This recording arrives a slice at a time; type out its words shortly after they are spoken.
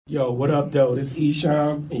Yo, what up, though? This is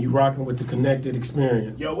Esham, and you rocking with the Connected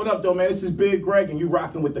Experience. Yo, what up, though, man? This is Big Greg, and you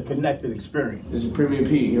rocking with the Connected Experience. This is Premier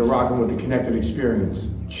Pete, and you're rocking with the Connected Experience.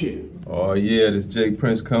 Chill. Oh yeah, this Jake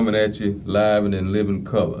Prince coming at you live and in living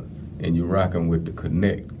color, and you're rocking with the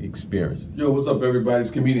Connect Experience. Yo, what's up, everybody? It's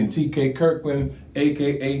comedian TK Kirkland,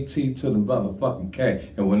 aka T to the motherfucking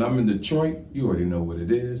K. And when I'm in Detroit, you already know what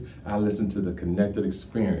it is. I listen to the Connected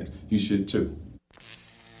Experience. You should too.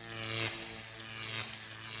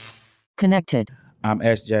 Connected. I'm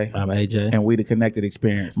SJ. I'm AJ. And we the Connected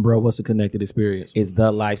Experience. Bro, what's the Connected Experience? It's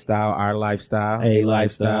the lifestyle, our lifestyle, a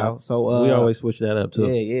lifestyle. So we always switch that up too.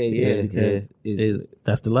 Yeah. Because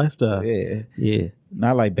that's the lifestyle. Yeah.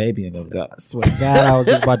 Not like baby and them. I swear to God, I was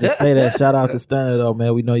just about to say that. Shout out to Stunner though,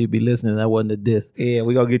 man. We know you be listening. That wasn't a diss. Yeah,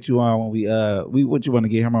 we gonna get you on when we what you want to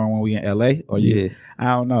get him on when we in LA or you? Yeah. I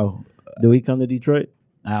don't know. Do he come to Detroit?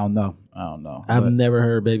 I don't know. I've never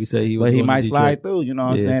heard baby say he was. But he going might to slide through. You know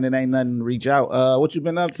what I'm saying? It ain't nothing to reach out. What you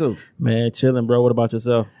been up to? Man, chilling, bro. What about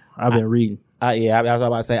yourself? I've been reading. I was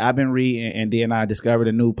about to say I've been reading, and then I discovered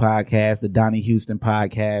a new podcast, the Donnie Houston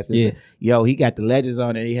podcast. Yo, he got the legends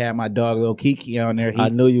on there. He had my dog Lil Kiki on there. I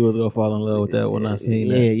knew you was gonna fall in love with that when I seen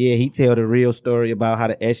that. Yeah. He tell the real story about how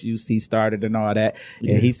the SUC started and all that.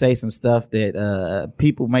 Yeah. And he say some stuff that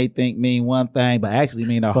people may think mean one thing, but actually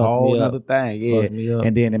mean a whole other thing. Yeah,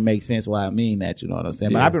 and then it makes sense why I mean that. You know what I'm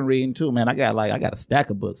saying? Yeah. But I've been reading too, man. I got a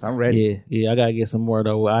stack of books. I'm ready. Yeah. I gotta get some more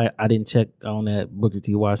though. I didn't check on that Booker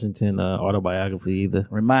T. Washington autobiography either.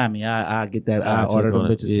 Remind me, I get that. I order them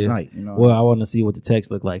bitches tonight. You know. Well, I want to see what the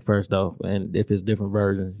text look like first though, and if it's different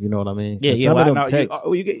versions. You know what I mean? Yeah. Some of them texts,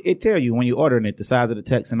 it tell you when you ordering it, the size of the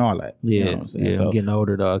text and all that. Yeah. You know what I'm saying? So, I'm getting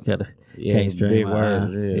older though. Can't strain big my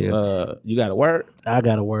words. eyes. You got a word? I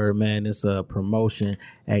got a word, man. It's a promotion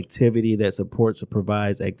activity that supports or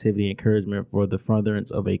provides activity encouragement for the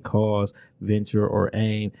furtherance of a cause, venture, or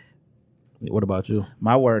aim. What about you?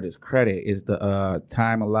 My word is credit. Is the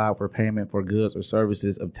time allowed for payment for goods or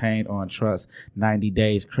services obtained on trust, 90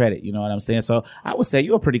 days credit. You know what I'm saying? So I would say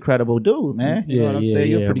you're a pretty credible dude, man. You know what I'm saying?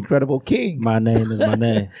 You're a pretty credible king. My name is my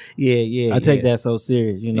name. Yeah. I take that so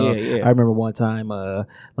serious, you know. Yeah. I remember one time,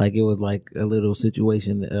 like it was like a little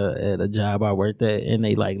situation at a job I worked at, and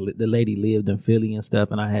they like the lady lived in Philly and stuff,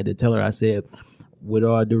 and I had to tell her, I said, with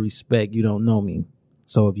all due respect, you don't know me.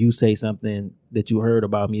 So if you say something that you heard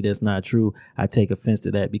about me that's not true, I take offense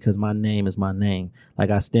to that because my name is my name. Like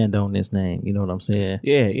I stand on this name. You know what I'm saying?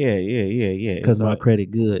 Yeah. Because my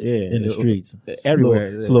credit good in the streets. Everywhere.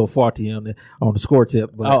 It's a little faulty on the score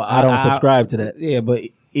tip, but I don't subscribe to that. Yeah, but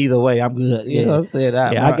either way, I'm good. You know what I'm saying?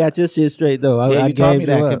 I got your shit straight though. You told me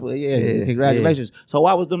that. Congratulations. Yeah. So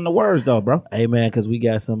why was them the words though, bro? Hey man, because we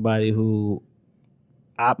got somebody who.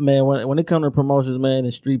 Man, when it comes to promotions, man,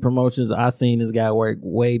 and street promotions, I seen this guy work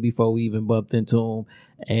way before we even bumped into him.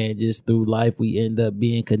 And just through life, we end up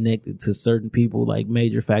being connected to certain people, like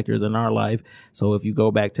major factors in our life. So if you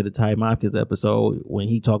go back to the Ty Mopkins episode, when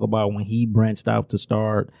he talked about when he branched out to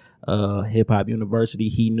start Hip Hop University,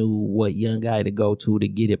 he knew what young guy to go to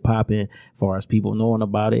get it popping, as far as people knowing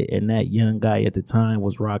about it. And that young guy at the time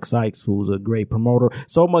was Sykes, who's a great promoter.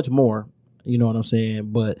 So much more, you know what I'm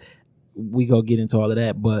saying? But we gonna get into all of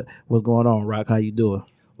that, but what's going on, Rock? How you doing?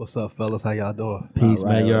 What's up, fellas? How y'all doing? Peace,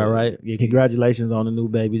 man. You all right? Yeah, congratulations on the new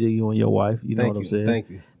baby to you and your wife. You know what I'm saying? Thank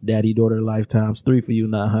you. Daddy, daughter, lifetimes 3 for you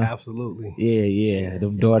now, huh? Absolutely. Yeah.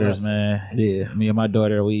 Them daughters, man. Yeah. Me and my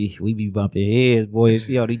daughter, we be bumping heads, boy.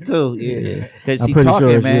 She only 2. Yeah. Because she talking,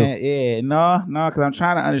 sure man. You. Yeah. No, because I'm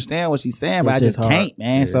trying to understand what she's saying, but I just can't,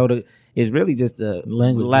 man. Yeah. So it's really just a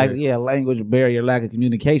language barrier, lack of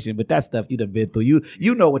communication. But that stuff you done been through.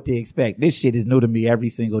 You know what to expect. This shit is new to me every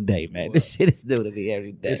single day, man. Well, this shit is new to me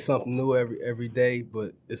every day. It's something new every day,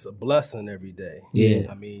 but it's a blessing every day. Yeah.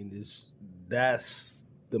 I mean, that's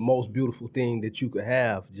the most beautiful thing that you could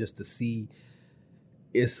have, just to see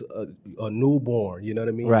it's a newborn, you know what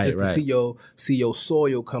I mean? Right, just to see your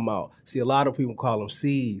soil come out. See, a lot of people call them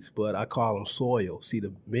seeds, but I call them soil. See,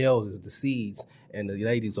 the males is the seeds and the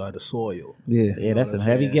ladies are the soil. Yeah, that's some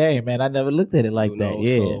heavy game, man. I never looked at it like that.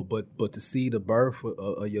 Yeah. So, but to see the birth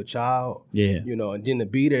of your child, you know, and then to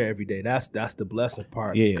be there every day, that's the blessing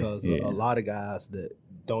part. Because a lot of guys that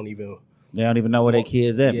don't even They don't even know where their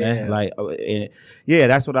kids at, man. Like,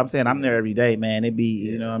 that's what I'm saying. I'm there every day, man. It be,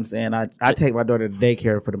 you know what I'm saying? I take my daughter to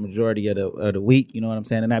daycare for the majority of the week, you know what I'm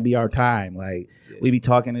saying? And that be our time. Like, we be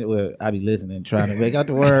talking it, well, I be listening, trying to make out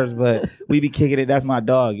the words, but we be kicking it. That's my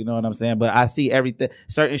dog, you know what I'm saying? But I see everything,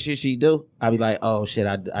 certain shit she do, I be like, oh shit,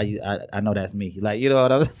 I know that's me. Like, you know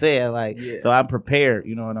what I'm saying? Like, so I'm prepared,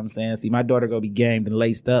 you know what I'm saying? See, my daughter gonna be gamed and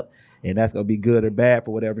laced up, and that's gonna be good or bad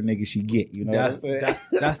for whatever nigga she get. You know what I'm saying?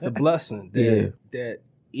 That's the blessing that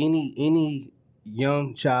any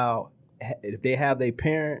young child, if they have their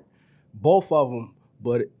parent, both of them,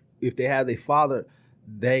 but if they have their father,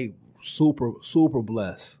 they super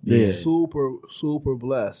blessed. Yeah. Super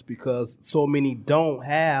blessed, because so many don't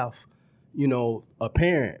have, a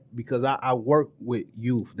parent, because I work with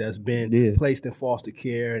youth that's been placed in foster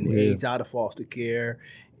care and aged out of foster care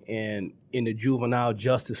and in the juvenile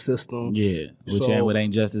justice system. Yeah, which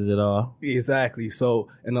ain't justice at all. Exactly. So,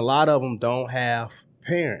 and a lot of them don't have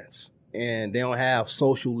parents, and they don't have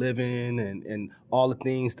social living and all the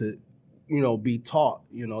things to, be taught.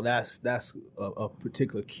 That's a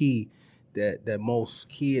particular key that most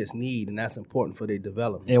kids need, and that's important for their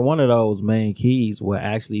development. And one of those main keys will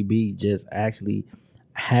actually be just actually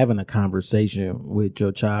having a conversation with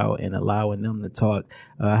your child and allowing them to talk.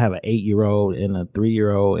 I have an 8-year-old and a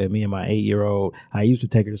 3-year-old, and me and my 8-year-old, I used to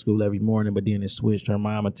take her to school every morning, but then it switched. Her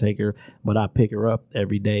mom would take her, but I pick her up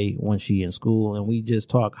every day when she in school, and we just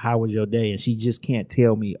talk, how was your day? And she just can't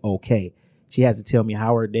tell me okay. She has to tell me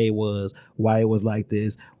how her day was, why it was like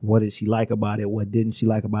this, what did she like about it, what didn't she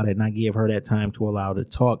like about it, and I give her that time to allow her to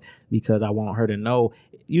talk, because I want her to know,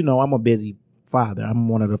 I'm a busy father. I'm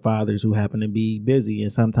one of the fathers who happen to be busy,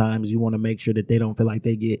 and sometimes you want to make sure that they don't feel like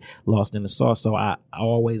they get lost in the sauce. So I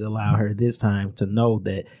always allow her this time to know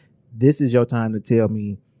that this is your time to tell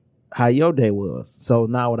me how your day was. So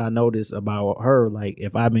now what I notice about her, like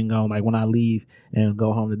if I've been gone, like when I leave and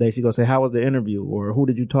go home today, she gonna say, how was the interview? Or who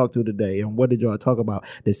did you talk to today? And what did y'all talk about?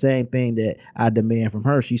 The same thing that I demand from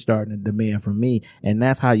her, she's starting to demand from me. And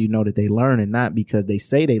that's how you know that they learning, not because they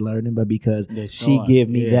say they learning, but because she give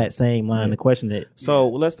me that same line of question. So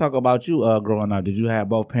let's talk about you growing up. Did you have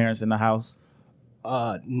both parents in the house?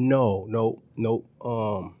 No.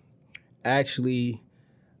 Actually,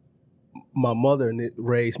 my mother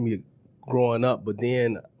raised me growing up, but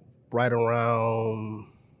then right around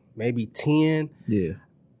maybe 10,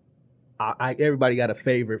 everybody got a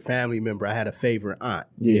favorite family member. I had a favorite aunt.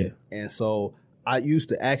 And so I used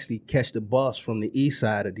to actually catch the bus from the east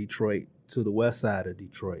side of Detroit to the west side of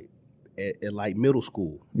Detroit at like middle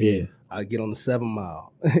school. I get on the 7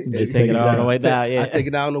 Mile. Just take it all the way down. I take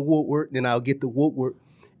it down to Woodward, then I'll get to Woodward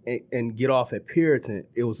and get off at Puritan.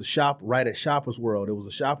 It was a shop right at Shoppers World. It was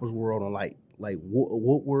a Shoppers World on like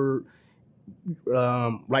Woodward,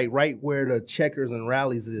 right where the Checkers and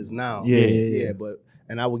Rallies is now. But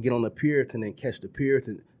I would get on the Puritan and catch the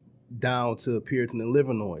Puritan down to Puritan and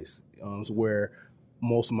Livernois, where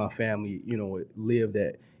most of my family, lived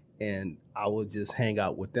at, and I would just hang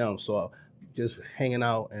out with them. So just hanging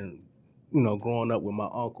out and growing up with my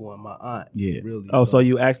uncle and my aunt. Really. Oh, so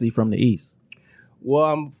you actually from the east? Well,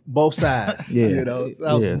 I'm both sides.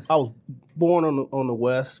 So I was born on the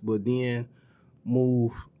west, but then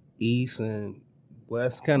moved east and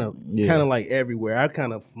west, kind of like everywhere. I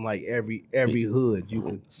kind of from like every hood you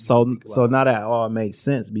could. So now that all makes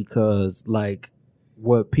sense, because like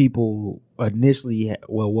what people initially,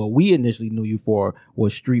 what we initially knew you for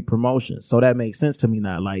was street promotions. So that makes sense to me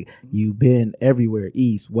now. Like you've been everywhere,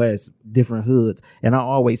 east, west, different hoods. And I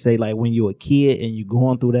always say, like, when you're a kid and you're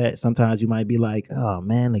going through that, sometimes you might be like, oh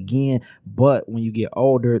man, again. But when you get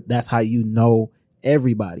older, that's how you know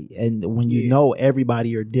everybody. And when you know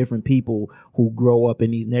everybody are different people who grow up in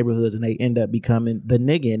these neighborhoods and they end up becoming the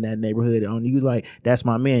nigga in that neighborhood. On you, like, that's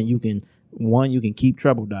my man. You can keep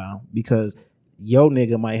trouble down, because your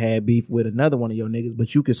nigga might have beef with another one of your niggas,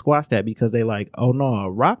 but you can squash that because they like, oh no,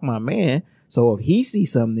 Rock my man. So if he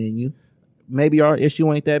sees something in you, maybe our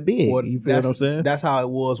issue ain't that big. Well, you feel what I'm saying? That's how it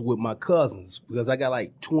was with my cousins, because I got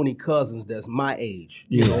like 20 cousins that's my age,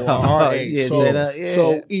 our age.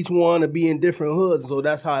 So each one to be in different hoods. So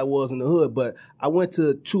that's how it was in the hood. But I went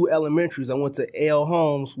to 2 elementaries. I went to L.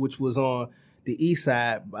 Holmes, which was on the east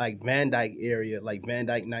side, like Van Dyke area, like Van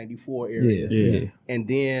Dyke 94 area. And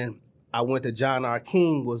then I went to John R.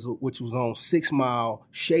 King, which was on 6 Mile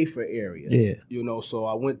Schaefer area. So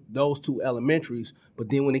I went those 2 elementaries. But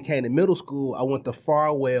then when it came to middle school, I went to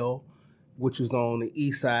Farwell, which was on the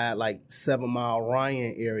east side, like 7 Mile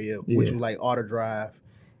Ryan area, which was like Auto Drive.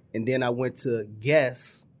 And then I went to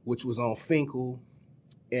Guess, which was on Finkel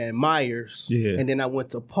and Myers. And then I went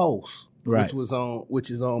to Post, which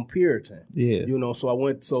is on Puritan. So I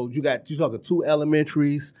went. So you talking 2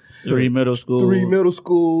 elementaries, 3 middle schools, 3 middle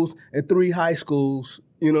schools, and 3 high schools.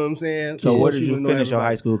 You know what I'm saying? So where did you finish your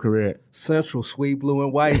high school career? Central, sweet blue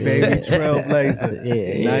and white, baby, Trailblazer.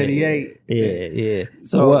 98.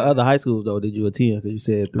 So what other high schools though did you attend? Because you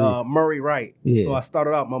said 3. Murray Wright. So I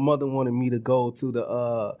started out. My mother wanted me to go to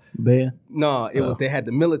the band. No, it was they had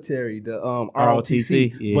the military, the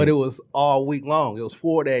ROTC, but it was all week long. It was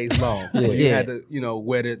 4 days long. So you had to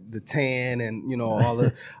wear the tan and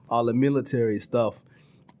all the military stuff.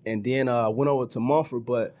 and then I went over to Mumford,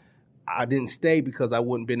 but I didn't stay because I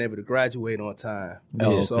wouldn't been able to graduate on time.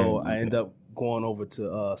 So I ended up going over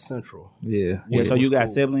to Central. Yeah. So you got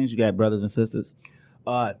siblings? You got brothers and sisters?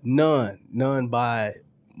 None by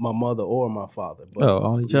my mother or my father. But,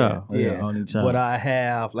 only child. Yeah, only child. But I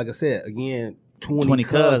have, like I said, again, 20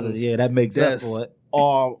 cousins. Yeah, that makes up for it.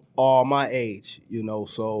 All my age,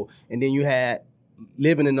 So, and then you had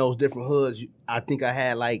living in those different hoods. I think I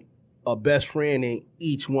had like a best friend in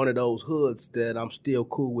each one of those hoods that I'm still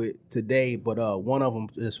cool with today. But one of them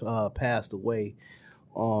just passed away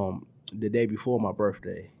the day before my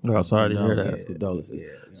birthday. Oh, sorry to hear that. Condolences.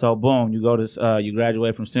 So boom, you go to you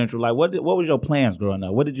graduate from Central. Like, what was your plans growing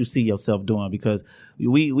up? What did you see yourself doing? Because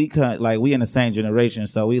we in the same generation,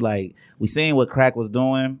 so we seen what crack was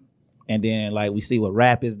doing. And then we see what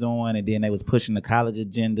rap is doing, and then they was pushing the college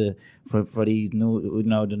agenda for these new,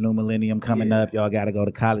 the new millennium coming up. Y'all got to go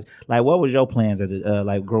to college. Like, what was your plans as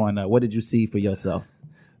growing up? What did you see for yourself?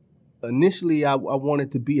 Initially, I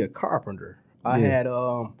wanted to be a carpenter. I had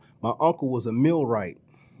my uncle was a millwright,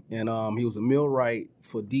 and he was a millwright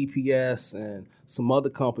for DPS and some other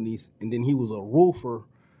companies, and then he was a roofer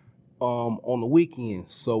on the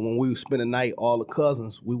weekends. So when we would spend the night, all the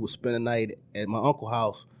cousins, we would spend the night at my uncle's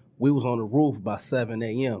house. We was on the roof by 7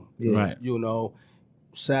 a.m. Right.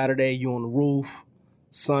 Saturday you on the roof,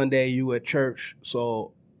 Sunday you at church.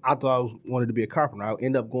 So I thought I wanted to be a carpenter. I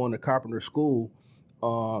ended up going to carpenter school.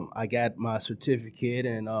 I got my certificate,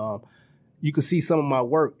 and you can see some of my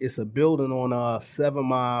work. It's a building on 7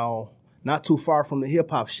 Mile, not too far from the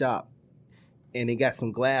hip hop shop. And they got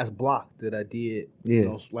some glass block that I did,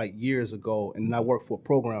 years ago. And I worked for a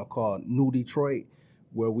program called New Detroit,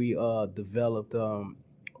 where we developed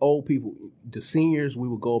old people, the seniors. We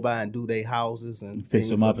would go by and do their houses and fix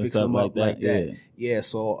them up and stuff like that. Yeah.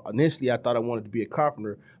 So initially, I thought I wanted to be a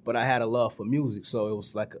carpenter, but I had a love for music, so it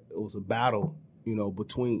was a battle,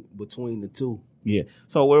 between the two. Yeah.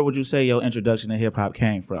 So where would you say your introduction to hip hop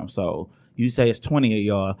came from? So you say it's 20 of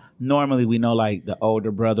y'all. Normally, we know the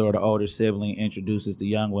older brother or the older sibling introduces the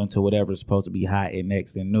young one to whatever's supposed to be hot and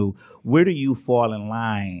next and new. Where do you fall in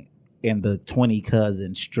line in the 20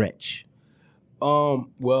 cousin stretch?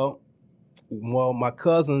 Well, my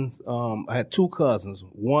cousins, I had two cousins.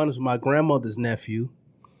 One is my grandmother's nephew.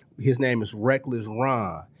 His name is Reckless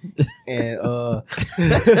Ron. And,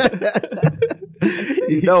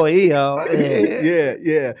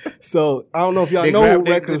 yeah. So I don't know if y'all know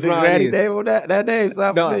who Reckless Ron is. That name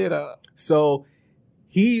sounds familiar. So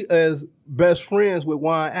he is best friends with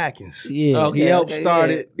Juan Atkins. Yeah. He helped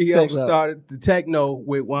started the techno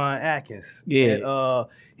with Juan Atkins. Yeah. And,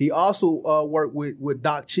 he also worked with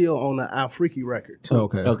Doc Chill on the I'm Freaky record too.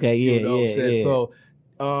 Okay. Yeah. So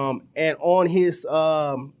and on his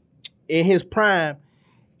in his prime,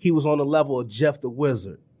 he was on the level of Jeff the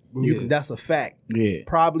Wizard. That's a fact. Yeah.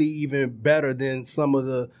 Probably even better than some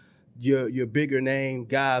of your bigger name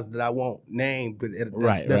guys that I won't name, but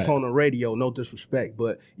that's on the radio. No disrespect,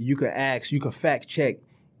 but you can fact check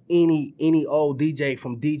any old DJ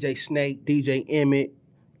from DJ Snake, DJ Emmett,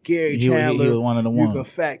 Gary Chandler. He was one of the ones. You can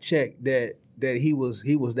fact check that he was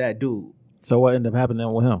that dude. So what ended up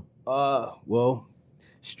happening with him? Well,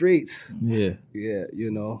 streets. Yeah.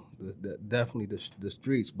 Definitely the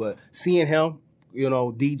streets. But seeing him,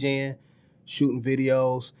 DJing, shooting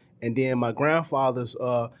videos, and then my grandfather's.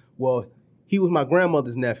 He was my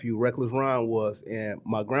grandmother's nephew. Reckless Ron was, and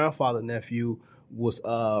my grandfather's nephew was.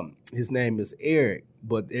 His name is Eric,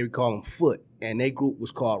 but they would call him Foot, and their group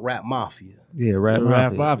was called Rap Mafia. Yeah,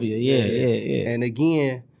 Rap Mafia. Yeah. And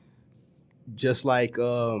again, just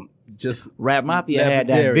Rap Mafia had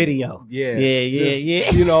that video. Yeah.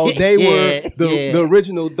 Yeah. They were the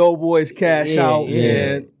original Doughboys Cash Out,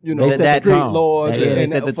 and they set Street the tone. Lords. They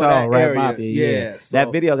set the tone. Rap Mafia. Yeah. So,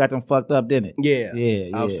 that video got them fucked up, didn't it?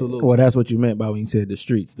 Yeah. Absolutely. Well, that's what you meant by when you said the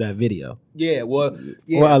streets. That video. Yeah. Well,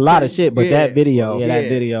 a lot of shit, but that video. That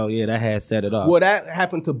video. Yeah, that had set it off. Well, that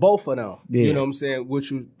happened to both of them. Yeah. You know what I'm saying?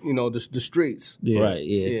 Which was, the streets. Yeah. Right.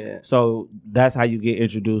 Yeah. So that's how you get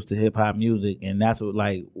introduced to hip hop music, and that's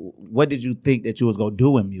what did you think that you was gonna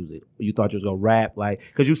do in music? You thought you was gonna rap,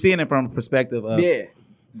 because you seeing it from a perspective of a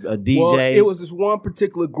DJ. Well, it was this one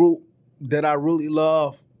particular group that I really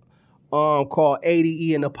love, called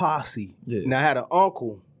ADE and the Posse. Yeah. And I had an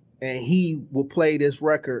uncle, and he would play this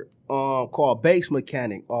record called Bass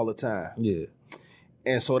Mechanic all the time. Yeah.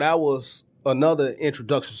 And so that was another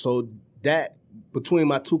introduction. So that between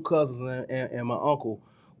my two cousins and my uncle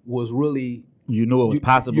was really. You knew it was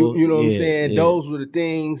possible. You know what I'm saying? Yeah. Those were the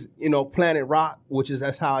things, Planet Rock,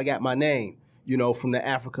 that's how I got my name, from the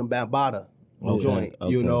African Bambaataa joint,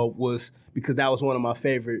 was because that was one of my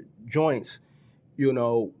favorite joints, you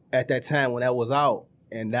know, at that time when that was out.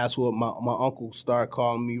 And that's what my uncle started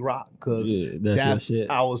calling me Rock, because that's your shit.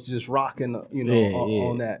 I was just rocking, you know,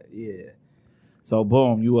 on that. Yeah. So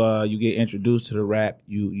boom, you get introduced to the rap.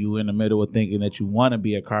 You in the middle of thinking that you want to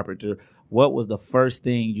be a carpenter. What was the first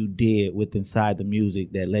thing you did with inside the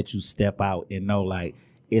music that let you step out and know like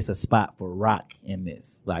it's a spot for rock in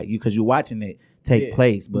this? Like because you're watching it take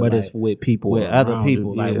place, but like, it's with people, with other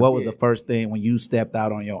people. You. Like what was the first thing when you stepped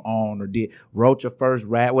out on your own or wrote your first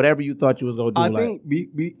rap, whatever you thought you was gonna do? I think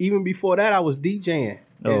even before that, I was DJing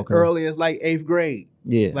early as like 8th grade.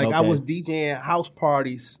 Yeah, like I was DJing house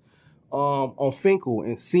parties. On Finkel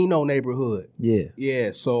in Sino neighborhood.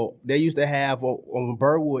 Yeah. So they used to have on the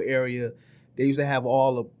Birdwood area, they used to have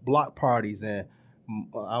all the block parties, and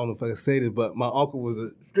I don't know if I can say this, but my uncle was a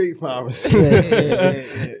street pharmacist.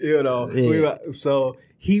 You know, so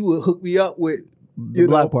he would hook me up with the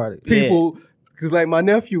block party people, because like my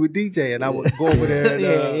nephew would DJ, and I would go over there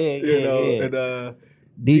and and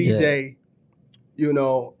DJ. You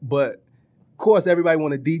know, but. Of course, everybody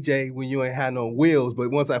want to DJ when you ain't had no wheels,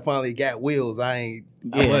 but once I finally got wheels, I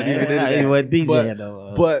wasn't DJing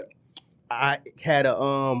though. But I had a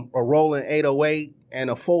rolling 808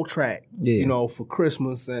 and a 4-track, you know, for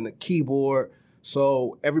Christmas, and a keyboard.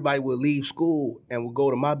 So everybody would leave school and would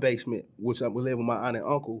go to my basement, which I would live with my aunt and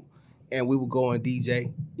uncle, and we would go and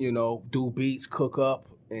DJ, you know, do beats, cook up,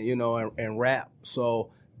 and you know, and rap.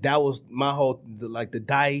 So. That was my whole, like the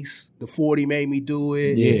Dice, the 40 made me do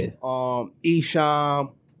it. Yeah.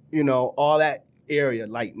 Esham, you know, all that area.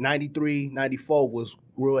 Like 93, 94 was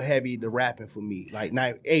real heavy the rapping for me. Like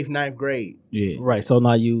 8th, 9th grade. Yeah. Right. So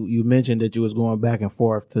now you mentioned that you was going back and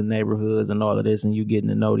forth to neighborhoods and all of this, and you getting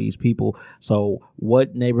to know these people. So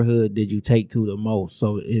what neighborhood did you take to the most?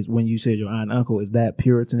 So is when you said your aunt and uncle, is that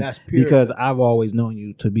Puritan? That's Puritan. Because I've always known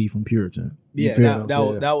you to be from Puritan. Yeah,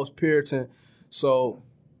 that was Puritan. So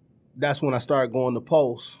that's when I started going to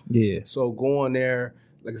Post. Yeah. So going there,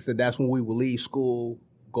 like I said, that's when we would leave school,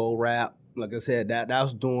 go rap. Like I said, that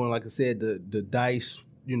was doing, like I said, the Dice,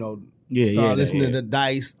 you know, listening to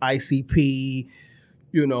Dice, ICP,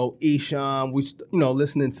 you know, Esham. We, you know,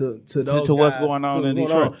 listening to those to guys, what's going on in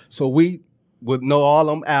Detroit. So we would know all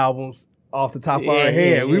them albums off the top of our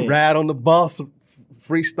head. We ride on the bus,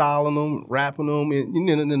 freestyling them, rapping them, and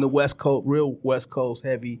you know, in the West Coast, real West Coast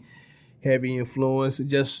heavy influence.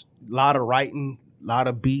 Just a lot of writing, a lot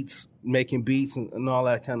of beats, making beats and all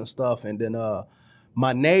that kind of stuff. And then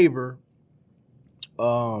my neighbor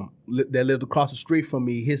that lived across the street from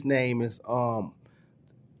me, his name is I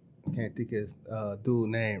can't think of his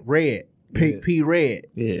dude's name, Red. P Red.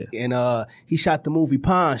 Yeah. And he shot the movie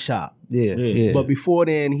Pawn Shop. Yeah. But before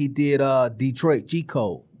then he did Detroit G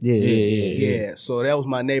Code. Yeah. So that was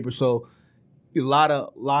my neighbor. So a lot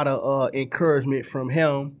of encouragement from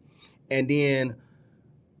him. And then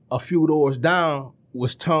a few doors down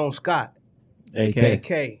was Tone Scott, AK.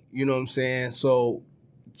 You know what I'm saying? So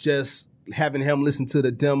just having him listen to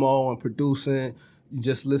the demo and producing, you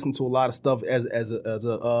just listen to a lot of stuff as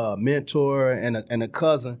a mentor and a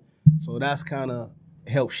cousin. So that's kind of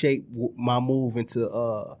helped shape my move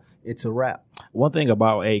into rap. One thing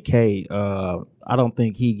about AK, I don't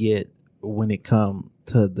think he get, when it come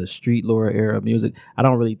to the street lore era of music, I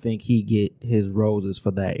don't really think he get his roses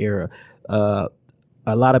for that era.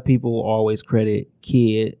 A lot of people always credit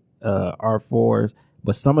Kid, R4s,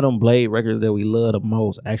 but some of them Blade records that we love the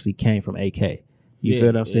most actually came from AK. You feel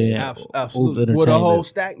what I'm saying? Absolutely. Well, the whole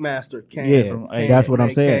Stackmaster came from AK. That's what I'm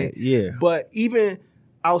saying. Yeah. But even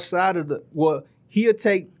outside of he'll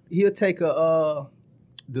take a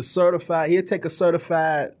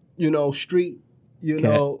certified, you know, street, you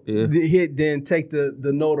know, then take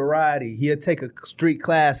the notoriety. He'll take a street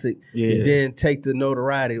classic, then take the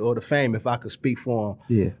notoriety or the fame, if I could speak for him.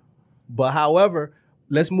 Yeah. But however,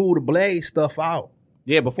 let's move the Blade stuff out.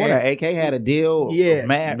 Yeah, before that, AK had a deal.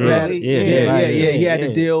 Mad Rally. He had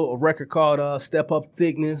a deal, a record called Step Up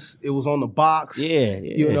Thickness. It was on the box.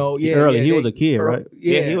 You know, early. He was a kid, right?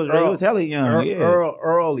 He was hella young.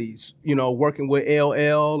 Early, you know, working with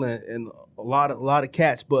LL and a lot of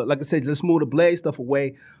cats. But like I said, let's move the Blade stuff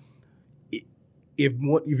away. If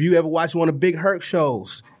you ever watch one of Big Herc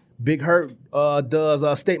shows, Big Herc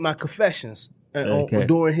does State My Confessions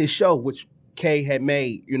during his show, which K had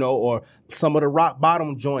made, you know, or some of the rock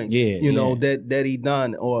bottom joints, you know, that he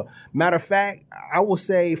done. Or matter of fact, I would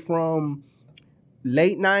say from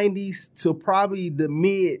late 90s to probably the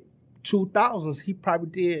mid 2000s, he probably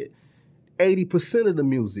did 80% of the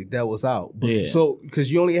music that was out. So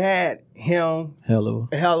because you only had him, Hell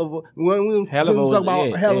of a. When we talk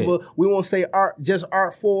about Hell of a, we won't say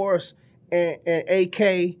Art Force and AK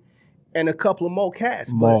and a couple of more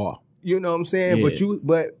cats. You know what I'm saying? Yeah.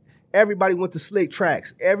 But everybody went to Slick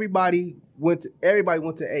Tracks. Everybody went to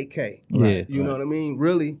AK. Yeah. You know what I mean?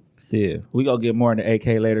 Really. Yeah. We gonna get more into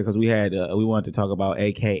AK later because we wanted to talk about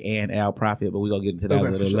AK and Al Prophet, but we gonna get into that a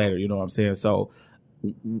little later. You know what I'm saying? So,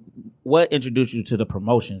 what introduced you to the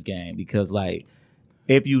promotions game? Because like,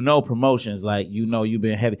 if you know promotions, like you've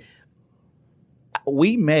been heavy.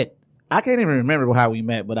 We met. I can't even remember how we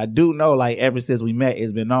met, but I do know like ever since we met,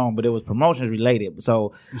 it's been on. But it was promotions related.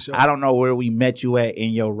 So Sure. I don't know where we met you at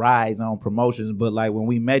in your rise on promotions, but like when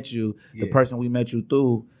we met you, the person we met you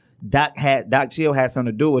through. Doc Chill had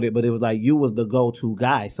something to do with it, but it was like you was the go-to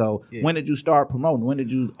guy. So when did you start promoting? When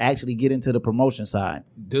did you actually get into the promotion side?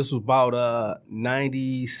 This was about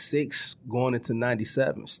 96 going into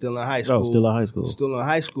 97. Still in high school. Oh, still in high school. Still in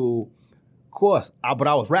high school. Of course, but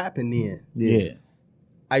I was rapping then. Yeah.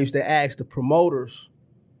 I used to ask the promoters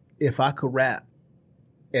if I could rap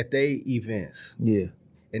at their events. Yeah.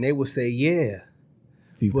 And they would say, yeah.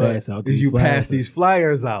 If you But pass out if these you flyers. pass these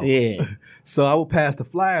flyers out. Yeah. So I would pass the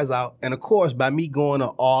flyers out. And of course, by me going to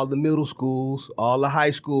all the middle schools, all the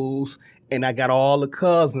high schools, and I got all the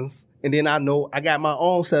cousins, and then I know I got my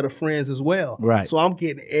own set of friends as well. Right. So I'm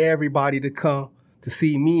getting everybody to come to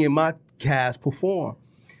see me and my cast perform.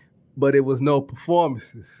 But it was no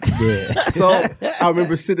performances. Yeah. So I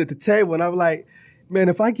remember sitting at the table and I was like, man,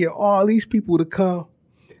 if I get all these people to come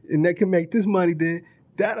and they can make this money, then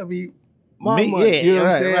that'll be my money. Yeah, You know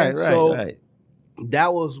what I'm saying? Right.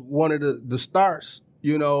 That was one of the starts,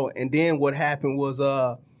 and then what happened was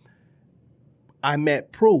I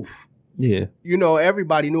met Proof. Yeah.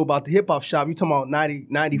 Everybody knew about the hip hop shop. You talking about 90,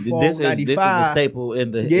 94, This is 95. the staple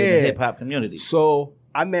in the hip hop community. So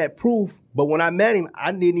I met Proof, but when I met him,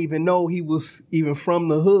 I didn't even know he was even from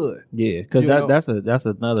the hood. Yeah, because that's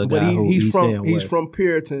another But guy who he's West. from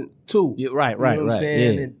Puritan too. Yeah, right, You know what I'm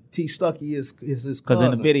saying? yeah. And T Stucky is his cousin. Because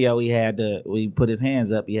in the video he put his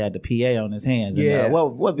hands up, he had the PA on his hands. Yeah. And,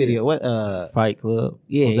 what video? What Fight Club.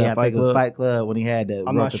 Yeah, Was that I think it was Fight Club when he had the.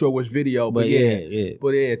 I'm not sure which video, but yeah. But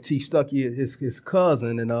yeah, T Stucky is his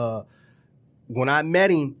cousin, and when I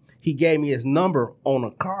met him, he gave me his number on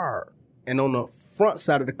a card, and on the front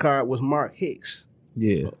side of the card was Mark Hicks.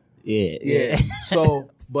 Yeah. Yeah.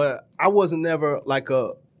 So, but I wasn't never like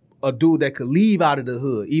a dude that could leave out of the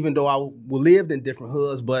hood, even though I lived in different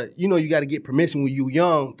hoods. But you got to get permission when you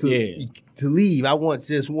young to leave. I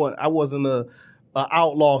wasn't a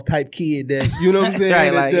outlaw type kid that what I'm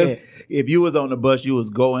saying. Right, if you was on the bus, you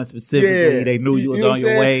was going specifically. They knew you was on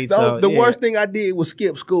your way. So the worst thing I did was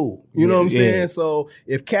skip school. You know what I'm saying? Yeah. So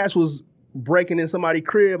if cats was breaking in somebody's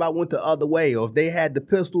crib, I went the other way. Or if they had the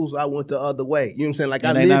pistols, I went the other way. You know what I'm saying? Like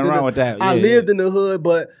And I ain't lived nothing wrong with that. I Yeah. lived in the hood,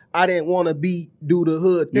 but I didn't want to do the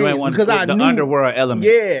hood You ain't things want because I the knew underworld element.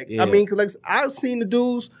 Yeah. I mean, cause like I've seen the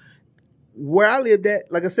dudes where I lived at.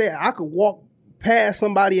 Like I said, I could walk past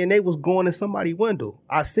somebody and they was going in somebody's window.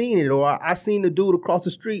 I seen it, or I seen the dude across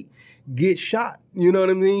the street get shot. You know what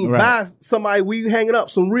I mean? Right. By somebody, we hanging up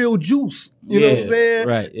some real juice. You know what I'm saying?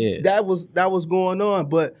 Right. Yeah. That was going on.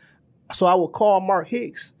 But so I would call Mark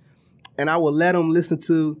Hicks and I would let him listen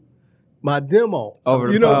to my demo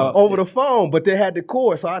Over the phone. over the phone. But they had the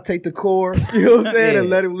chord, so I take the chord, you know what I'm saying, and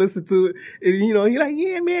let him listen to it. And he like,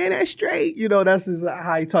 yeah, man, that's straight. That's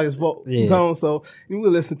how he talk his tone. So we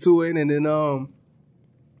would listen to it, and then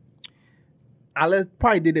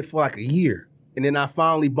probably did it for like a year, and then I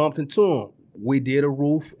finally bumped into him. We did a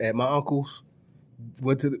roof at my uncle's.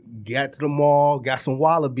 Got to the mall, got some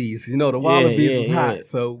wallabies. The wallabies was hot. Yeah.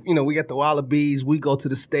 So, we got the wallabies. We go to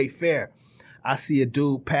the state fair. I see a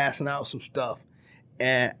dude passing out some stuff.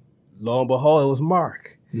 And lo and behold, it was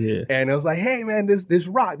Mark. Yeah. And it was like, hey, man, this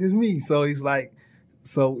rock, this me. So he's like,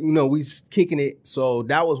 we kicking it. So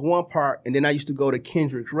that was one part. And then I used to go to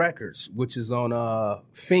Kendrick's Records, which is on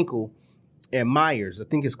Finkel and Myers. I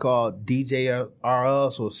think it's called DJ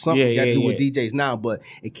RS or something got to do with DJs now. But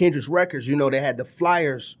at Kendrick's Records, they had the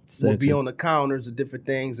flyers would be on the counters and different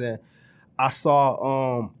things. And I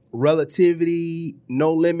saw Relativity,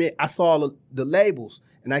 No Limit. I saw the labels.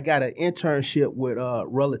 And I got an internship with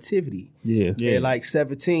Relativity. Yeah. At like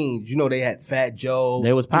 17. They had Fat Joe.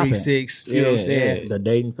 They was popping. 3-6. You know what I'm saying? The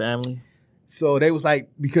Dayton family. So they was like,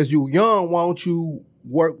 because you young, why don't you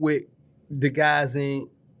work with the guys in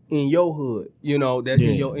your hood, that's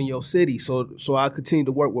in your city. So I continued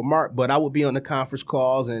to work with Mark, but I would be on the conference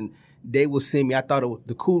calls and they would send me. I thought it was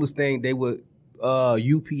the coolest thing. They would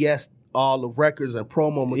UPS all the records and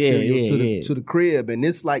promo material to the crib. And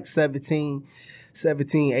it's like 17,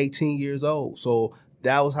 18 years old. So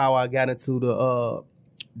that was how I got into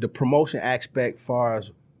the promotion aspect far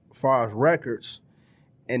as records.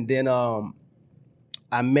 And then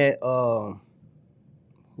I met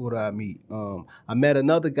who who did I meet? I met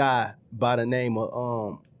another guy by the name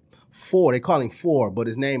of Four. They call him Four, but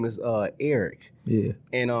his name is Eric. Yeah.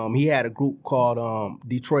 And he had a group called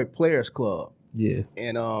Detroit Players Club. Yeah.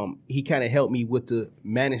 And he kind of helped me with the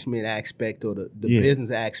management aspect or the business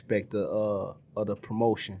aspect of the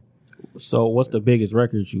promotion. So what's the biggest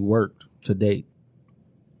records you worked to date?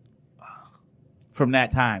 From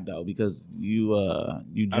that time though, because you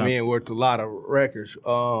jumped. I mean, worked a lot of records.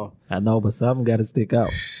 I know, but some got to stick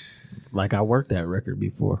out. Like I worked that record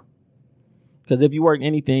before. Because if you work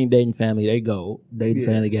anything, Dayton Family, they go. Dayton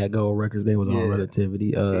Family got gold records. They was on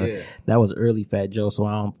Relativity. That was early Fat Joe, so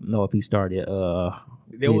I don't know if he started.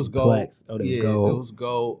 There was gold. Plaques. Oh, there was gold. There was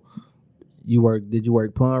gold. Did you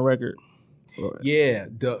work Pun record? Yeah,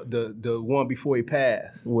 the one before he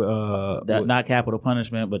passed. Not Capital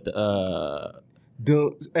Punishment, but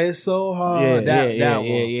It's so hard. That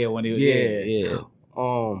one. When he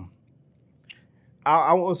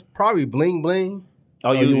I was probably Bling Bling.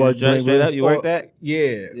 Oh, you worked straight up? You worked that?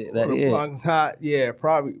 Yeah,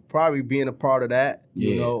 probably being a part of that,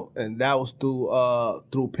 you know, and that was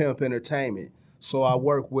through Pimp Entertainment. So I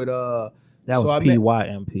worked with that was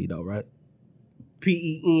PYMP though, right?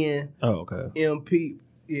 PEN. Oh, okay. MP.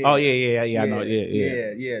 Yeah. Oh yeah. I know.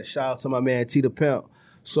 Yeah. Shout out to my man T the Pimp.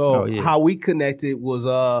 So how we connected was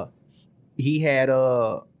he had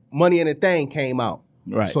Money and the Thing came out.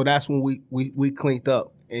 Right. So that's when we cleaned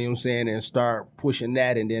up. You know what I'm saying, and start pushing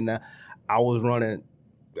that, and then I was running,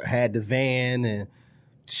 had the van and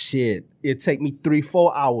shit. It'd take me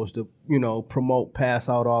 3-4 hours to promote, pass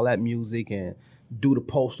out all that music, and do the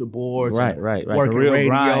poster boards. Right. Working the real radio.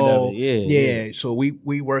 Grind of it. Yeah. So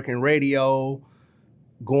we working radio,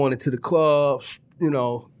 going into the clubs.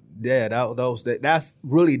 That's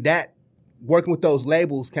really that. Working with those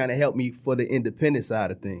labels kind of helped me for the independent side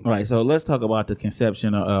of things. All right, so let's talk about the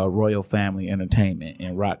conception of Royal Family Entertainment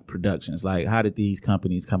and Rock Productions. Like, how did these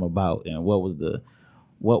companies come about, and what was the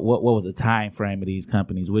time frame of these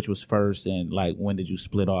companies? Which was first, and like when did you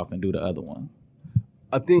split off and do the other one?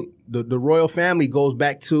 I think the Royal Family goes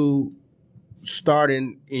back to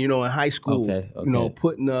starting, in high school. Okay.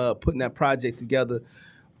 Putting that project together.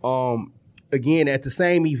 Again, at the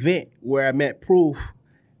same event where I met Proof.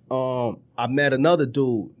 I met another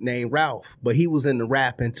dude named Ralph, but he was in the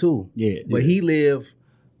rapping too. Yeah. But he lived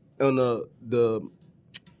on the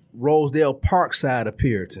Rosedale Park side of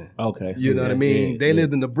Puritan. Okay. You know what I mean? Yeah, they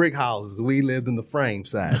lived in the brick houses. We lived in the frame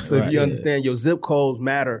side. So if you understand, your zip codes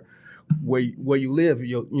matter where you live.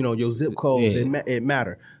 Your zip codes it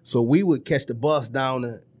matter. So we would catch the bus down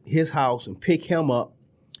to his house and pick him up,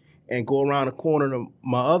 and go around the corner to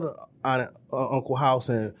my other uncle house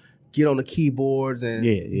and get on the keyboards and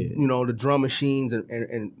the drum machines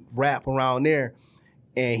and rap around there.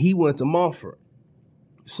 And he went to Mumford.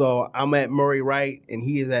 So I'm at Murray Wright and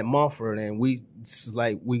he is at Mumford, and we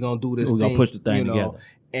gonna do this thing. We're gonna push the thing together.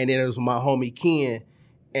 And then it was my homie Ken,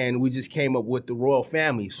 and we just came up with the Royal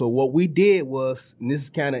Family. So what we did was, and this is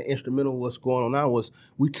kind of instrumental what's going on now, was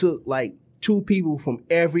we took like 2 people from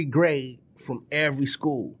every grade from every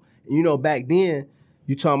school. And back then,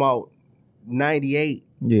 you talking about 98,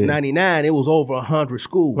 99, it was over 100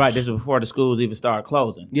 schools. Right, this was before the schools even started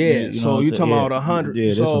closing. Yeah, so you talking about 100. Yeah,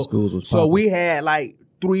 this when schools was popping. So we had like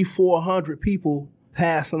 300-400 people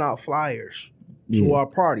passing out flyers to our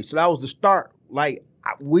party. So that was the start. Like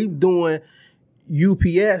we doing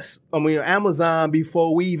Amazon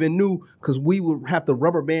before we even knew, because we would have to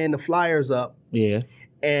rubber band the flyers up. Yeah.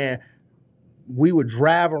 And we would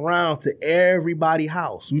drive around to everybody's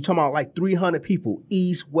house. You talking about like 300 people,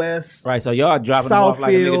 east, west. Right, so y'all dropping them off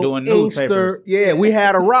like a nigga doing newspapers. Inkster. Yeah, we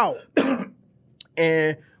had a route.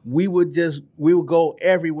 And we would go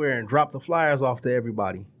everywhere and drop the flyers off to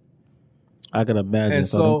everybody. I can imagine. And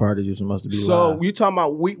Southern Party must be so live. you talking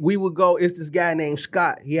about we would go, it's this guy named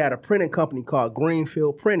Scott. He had a printing company called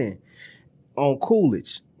Greenfield Printing on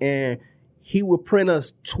Coolidge. And he would print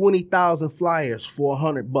us 20,000 flyers for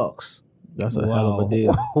 $100. That's a hell of a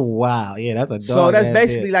deal. Wow. Yeah, that's a dog. So that's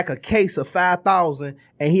basically like a case of 5,000,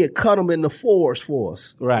 and he'd cut them into 4s for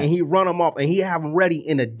us. Right. And he'd run them off, and he'd have them ready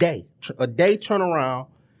in a day turnaround,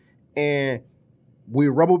 and we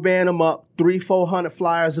rubber band them up, 300-400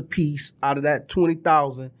 flyers a piece out of that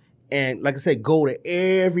 20,000, and like I said, go to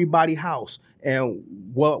everybody's house. And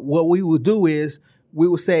what we would do is we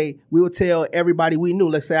would tell everybody we knew.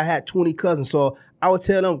 Let's say I had 20 cousins, so I would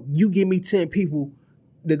tell them, you give me 10 people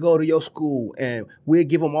to go to your school, and we'd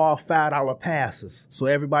give them all $5 passes. So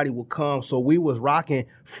everybody would come. So we was rocking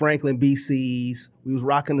Franklin BCs. We was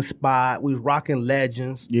rocking The Spot. We was rocking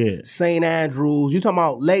Legends. Yeah. St. Andrews. You talking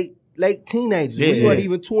about late late teenagers. We weren't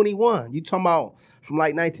even 21. You talking about from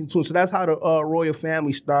like 1920. So that's how the royal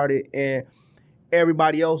family started, and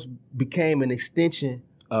everybody else became an extension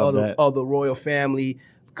of the royal family,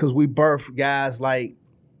 because we birthed guys like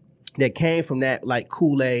that came from that, like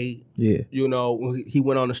Kool-Aid. Yeah. You know, he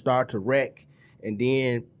went on to start to Wreck, and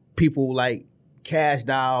then people like Cash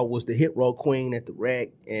Doll was the hit row queen at the Wreck,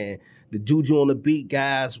 and the Juju on the Beat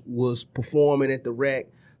guys was performing at the Wreck.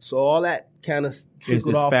 So all that kind of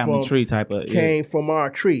trickled off family tree type of came from our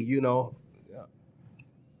tree, you know.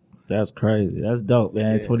 That's crazy. That's dope,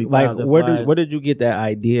 man. 20,000 like, where did you get that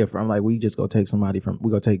idea from? Like, we just go take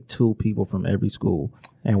take 2 people from every school,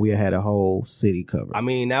 and we had a whole city covered. I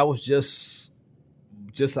mean, that was just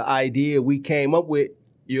an idea we came up with,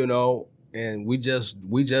 you know, and we just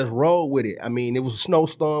rolled with it. I mean, it was a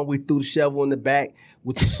snowstorm. We threw the shovel in the back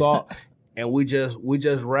with the salt, and we just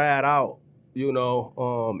ride out, you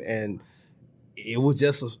know, and it was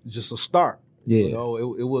just a start. Yeah, you know,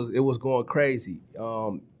 it was going crazy.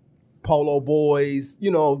 Polo Boys, you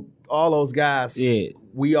know, all those guys. Yeah,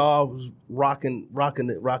 we all was rocking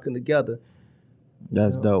together.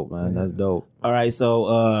 That's dope, man. That's dope. All right,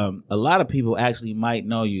 so a lot of people actually might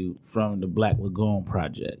know you from the Black Lagoon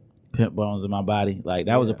project, Pimp Bones in My Body. Like,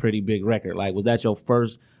 that was a pretty big record. Like, was that your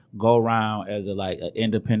first go around as an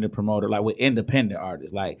independent promoter, like with independent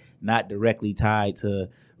artists, like not directly tied to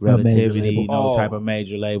Relativity, no type of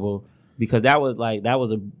major label? Because that was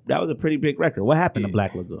a pretty big record. What happened to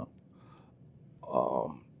Black Lagoon?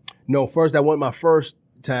 No, first that wasn't my first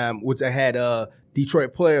time, which I had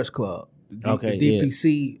Detroit Players Club, the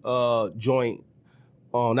DPC joint.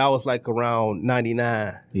 That was like around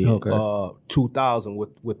 99, 2000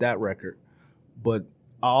 with that record. But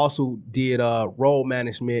I also did road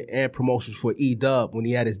management and promotions for E-Dub when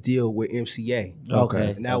he had his deal with MCA.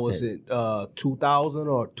 Okay. And that was in 2000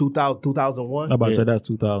 or 2001. I'm about to say that's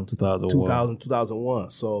 2001. 2001.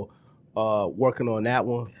 So working on that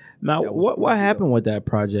one. Now, what happened with that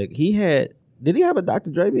project? Did he have a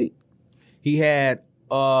Dr. Dre beat? He had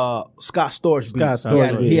Scott Storch beats.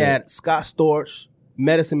 He had Scott Storch,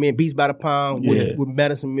 Medicine Man, Beats by the Pound with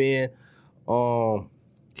Medicine Man.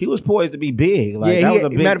 He was poised to be big. Like, that was a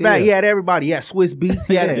big matter of fact, he had everybody. He had Swiss Beats.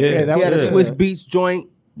 He had a Swiss Beats joint.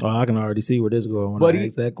 Oh, I can already see where this is going when I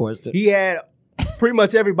ask that question. He had pretty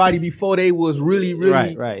much everybody before they was really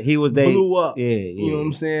right. He was blew up. Yeah. You know what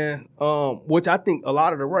I'm saying? Which I think a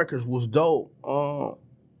lot of the records was dope.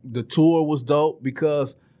 The tour was dope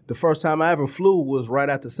because the first time I ever flew was right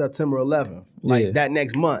after September 11th. Like that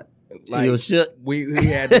next month. Like, you was shook. We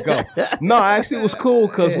had to go. No, actually it was cool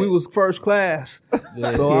because we was first class.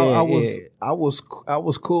 So I was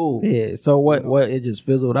cool. Yeah. So what it just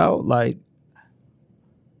fizzled out? Like,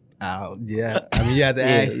 yeah. I mean, you have to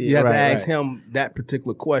ask. You have to ask him that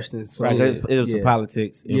particular question. So it was some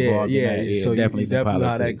politics involved. In that. So definitely some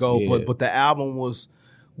politics. How that go. But the album was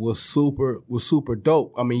super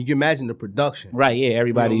dope. I mean, you can imagine the production. Right. Yeah.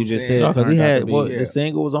 Everybody you just said. Because he had the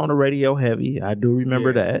single was on the radio heavy. I do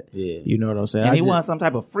remember that. Yeah. You know what I'm saying? And he won some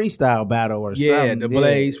type of freestyle battle or something. Yeah. The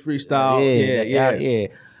Blaze freestyle. Yeah.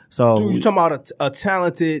 So you talking about a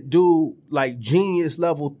talented dude, like genius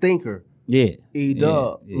level thinker. Yeah.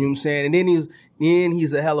 E-Dub. You know what I'm saying? And then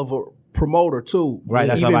he's a hell of a promoter too. Right.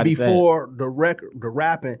 That's even what I'm before the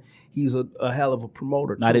rapping, he's a hell of a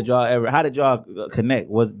promoter too. Now, how did y'all connect?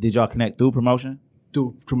 Did y'all connect through promotion?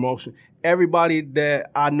 Through promotion. Everybody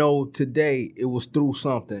that I know today, it was through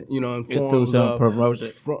something, you know, through some promotion.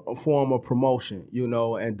 Form of promotion, you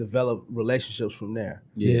know, and develop relationships from there.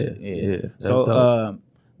 Yeah. So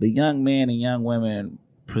the Young Men and Young Women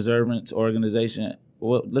Preservance Organization.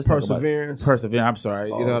 Well, let's Perseverance. Talk about Perseverance. I'm sorry.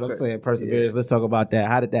 You know what I'm saying? Perseverance. Yeah. Let's talk about that.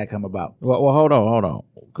 How did that come about? Well, hold on.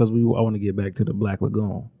 Because I want to get back to the Black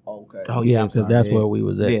Lagoon. Okay. Oh, yeah, because that's where we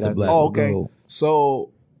was at, the Black Lagoon. So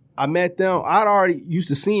I met them. I'd already used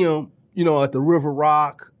to see them, you know, at the River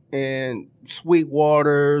Rock and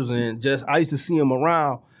Sweetwaters, and I used to see them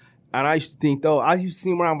around. And I used to think, I used to see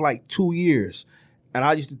them around for like 2 years. And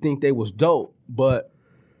I used to think they was dope. But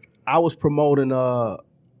I was promoting a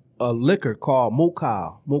liquor called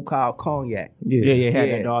Mukau Cognac. Yeah, had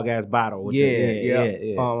that dog ass bottle. With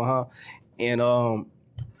yeah. And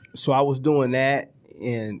so I was doing that,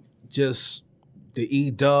 and just the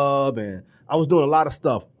E-Dub, and I was doing a lot of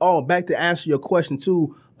stuff. Oh, back to answer your question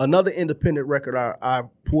too. Another independent record I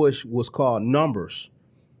pushed was called Numbers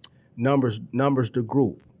the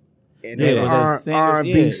group, and they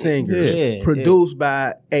R&B singers produced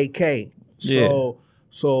by AK.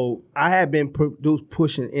 So I had been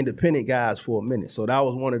pushing independent guys for a minute. So that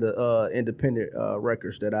was one of the independent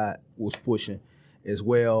records that I was pushing as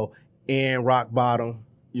well. And Rock Bottom,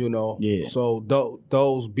 You know, Yeah. So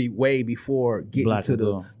those be way before getting Black to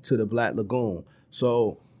Lagoon. the Black Lagoon.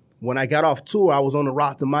 So when I got off tour, I was on the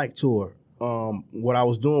Rock the Mic tour. What I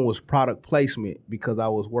was doing was product placement because I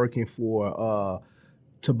was working for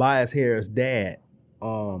Tobias Harris' dad,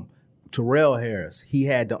 Terrell Harris. He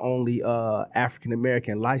had the only African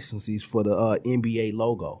American licensees for the NBA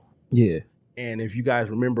logo. Yeah. And if you guys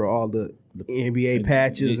remember all the NBA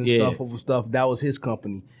patches and stuff, that was his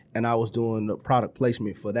company. And I was doing the product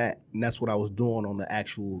placement for that. And that's what I was doing on the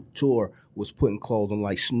actual tour, was putting clothes on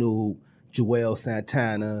like Snoop, Joel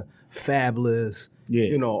Santana, Fabulous,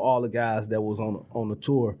 you know, all the guys that was on the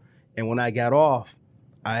tour. And when I got off,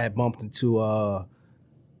 I had bumped into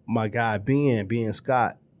my guy Ben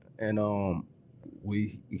Scott, and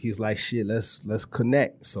he's like, shit, let's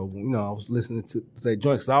connect. So, you know, I was listening to their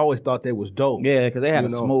joints, 'cause I always thought they was dope. Yeah, because they had a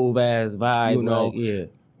smooth ass vibe. You know, like, yeah.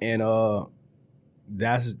 And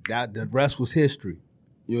the rest was history,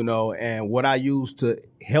 you know. And what I used to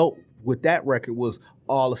help with that record was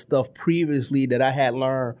all the stuff previously that I had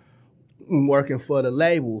learned working for the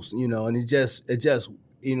labels, you know, and it just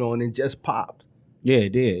you know, and it just popped. Yeah,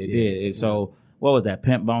 it did. It did. And so what was that?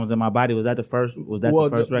 Pimp Bones in My Body? Was that the first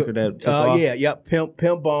record that took off? Yeah,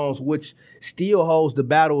 Pimp Bones, which still holds the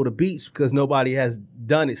Battle of the Beats because nobody has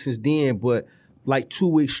done it since then, but like 2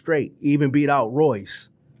 weeks straight, even beat out Royce.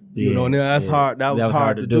 You know, and that's hard. That was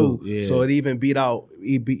hard to do. Yeah. So it even beat out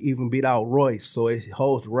Royce. So it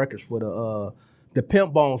holds the records for the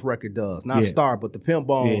Pimp Bones record does, not Star, but the Pimp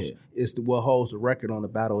Bones is what holds the record on the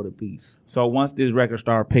Battle of the Beats. So once this record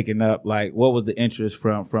started picking up, like, what was the interest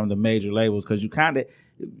from the major labels? Because you kind of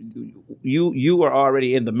you were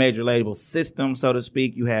already in the major label system, so to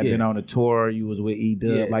speak. You had been on a tour. You was with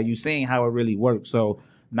E-Dub. Like, you seen how it really works. So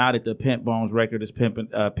now that the Pimp Bones record is picking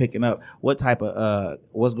up, what type of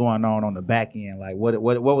what's going on the back end? Like, what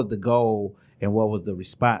was the goal and what was the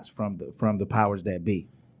response from the powers that be?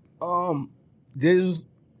 There's,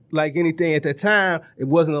 like anything at that time, it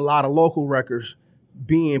wasn't a lot of local records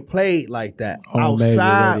being played like that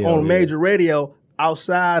outside on major radio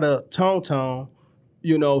outside of Tone,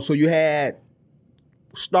 you know. So you had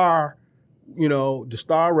Star, you know, the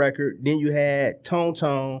Star record. Then you had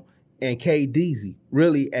Tone and K Deezy.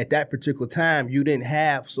 Really, at that particular time, you didn't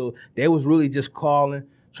have. So they was really just calling,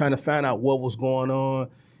 trying to find out what was going on.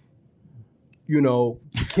 You know,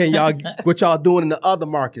 can y'all, what y'all doing in the other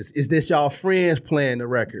markets? Is this y'all friends playing the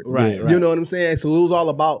record? Right. You know what I'm saying? So it was all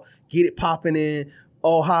about get it popping in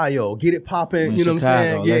Ohio, get it popping, you know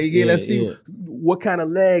Chicago. what I'm saying? Let's see what kind of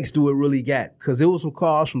legs do it really got. Because there was some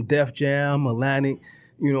calls from Def Jam, Atlantic,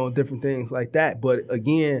 you know, different things like that. But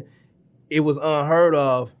again, it was unheard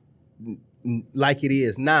of like it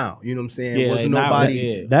is now. You know what I'm saying? Yeah, wasn't like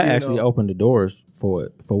nobody. That actually opened the doors for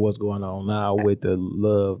what's going on now with the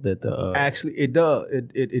love that the actually it does.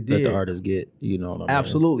 It did. That the artists get. You know what I mean?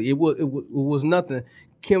 Absolutely. It was nothing.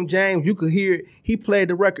 Kim James, you could hear it. He played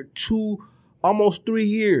the record almost 3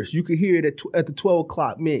 years. You could hear it at the 12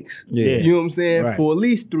 o'clock mix. Yeah. You know what I'm saying? Right. For at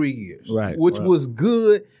least 3 years. Right. Which was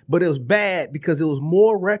good, but it was bad because it was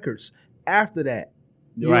more records after that.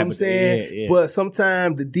 You know what I'm saying? Yeah. But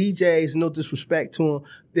sometimes the DJs, no disrespect to them,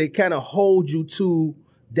 they kind of hold you to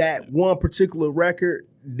that one particular record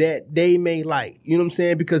that they may like. You know what I'm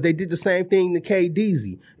saying? Because they did the same thing to K Deezy.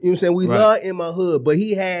 You know what I'm saying? We love In My Hood, but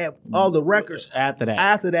he had all the records after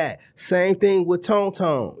that. Same thing with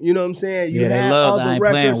Tone. You know what I'm saying? You they had loved other I Ain't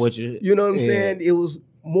records. Playing With You. You know what I'm saying? It was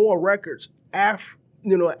more records after that.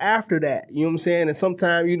 You know what I'm saying? And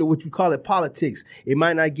sometimes, you know, what you call it, politics. It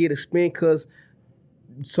might not get a spin because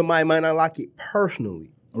somebody might not like it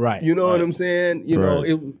personally. Right. You know what I'm saying? You know,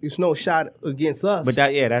 it's no shot against us. But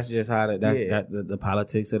that's just how the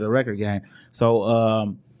politics of the record game.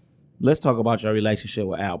 So let's talk about your relationship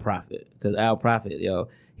with Al Prophet. Because Al Prophet,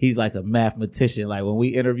 he's like a mathematician. Like when we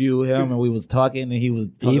interviewed him and we was talking and he was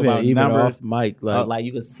talking about numbers, off mic, like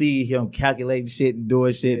you could see him calculating shit and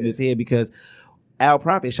doing shit in his head because Al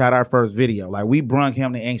Prophet shot our first video. Like we brung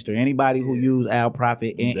him to Inkster. Anybody who used Al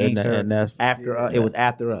Prophet in Inkster, it was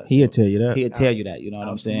after us. He'll tell you that. He'll tell you that. You know what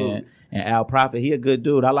I'm saying? And Al Prophet, he a good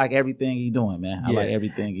dude. I like everything he doing, man. I like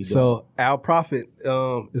everything he doing. So Al Prophet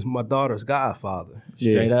is my daughter's godfather.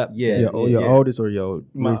 Straight up. Your oldest or your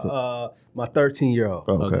recent? My 13-year-old.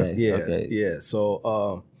 Okay. Okay.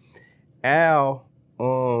 So Al,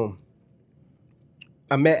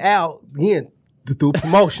 I met Al again through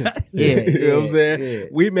promotion. You know what I'm saying? Yeah.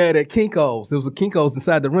 We met at Kinko's. There was a Kinko's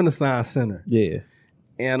inside the Renaissance Center. Yeah.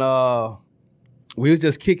 And we was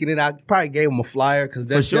just kicking it out. Probably gave him a flyer because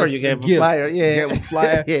that's for sure. You gave him a flyer. Yeah. Gave him a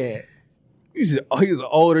flyer. Yeah. He's an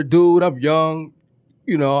older dude. I'm young.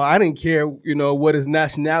 you know, I didn't care, you know, what his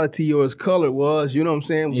nationality or his color was. You know what I'm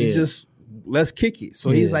saying? We just let's kick it. So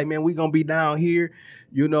he's like, man, we gonna be down here.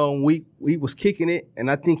 You know, we was kicking it,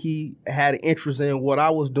 and I think he had an interest in what I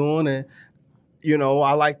was doing, and you know,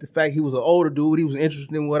 I liked the fact he was an older dude. He was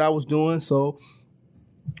interested in what I was doing, so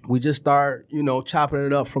we just started, you know, chopping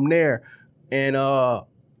it up from there. And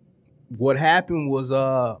what happened was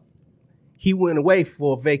he went away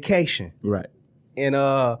for a vacation, Right. and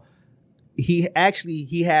he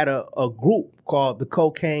had a group called the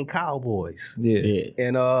Cocaine Cowboys. Yeah.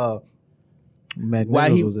 And Mac while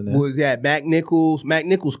Nichols he was in there. was at Mac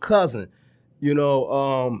Nichols' cousin, you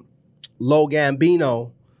know, Lo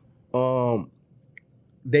Gambino,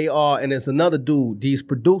 they are, and there's another dude, these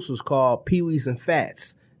producers called Pee-wees and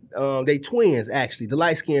Fats. They twins, actually, the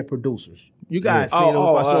light-skinned producers. You guys seen them?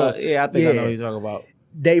 I think I know what you're talking about.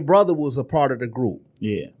 They brother was a part of the group.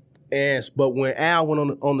 Yeah. But when Al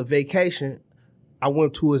went on the vacation, I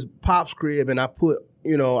went to his pop's crib and I put,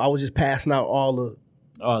 you know, I was just passing out all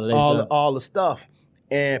the stuff.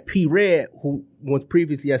 And P Red, who once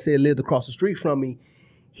previously I said lived across the street from me,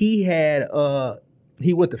 he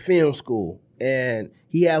went to film school, and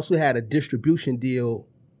he also had a distribution deal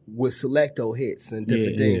with Selecto Hits and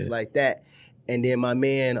different things like that. And then my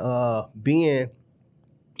man Ben,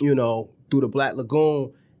 you know, through the Black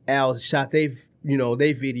Lagoon, Al shot they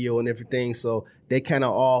video and everything. So they kind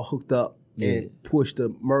of all hooked up and pushed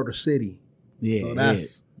the Murder City. Yeah. So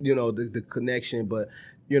that's you know the connection. But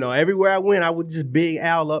you know, everywhere I went, I would just big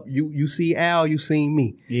Al up. You see Al, you seen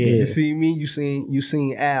me. Yeah. You see me, you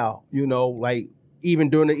seen Al. You know, like even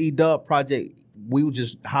during the E-Dub project, we would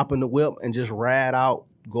just hop in the whip and just ride out,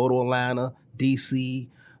 go to Atlanta, DC,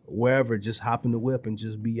 wherever, just hop in the whip and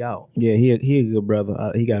just be out. Yeah, he a good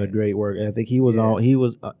brother. He got a great work ethic. He was on. He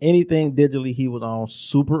was anything digitally. He was on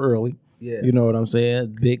super early. Yeah, you know what I'm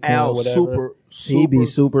saying. Bitcoin, Al, whatever. He be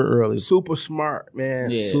super early. Super smart,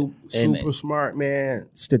 man. Yeah. Super smart, man.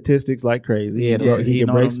 Statistics like crazy. Yeah, he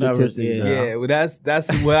can break statistics. Yeah, well, that's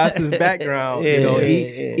his background. You know,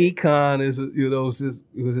 econ is was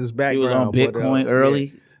his background. He was on Bitcoin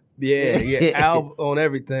early. Yeah. Al on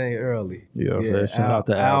everything early. Yeah, shout out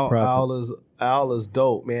to Al Prophet. Al is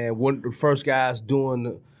dope, man. One of the first guys doing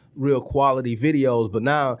the real quality videos, but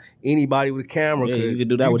now anybody with a camera you can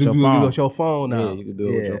do that with your phone. With your phone now. Yeah, you can do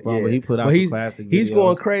it with your phone. But he put out some classic videos. He's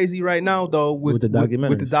going crazy right now though with the documentaries.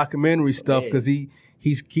 with the documentary stuff, because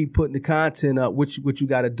he's keep putting the content up. What you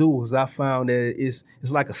got to do is, I found that it's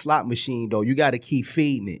like a slot machine though. You got to keep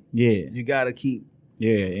feeding it. Yeah, you got to keep.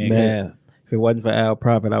 Yeah, man. If it wasn't for Al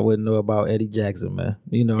Prophet, I wouldn't know about Eddie Jackson, man.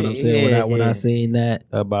 You know what I'm saying? When I seen that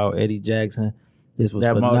about Eddie Jackson, this was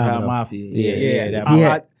that phenomenal.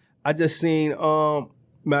 Mafia. I just seen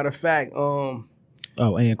matter of fact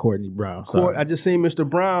and Courtney Brown. I just seen Mr.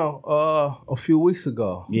 Brown a few weeks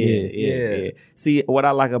ago. Yeah. See, what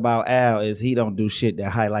I like about Al is he don't do shit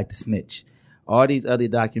that highlight the snitch. All these other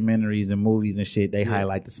documentaries and movies and shit, they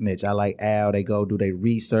highlight the snitch. I like Al. They go do their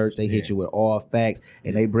research. They hit you with all facts,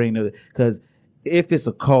 and they bring because if it's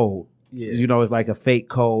a code, you know, it's like a fake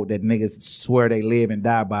code that niggas swear they live and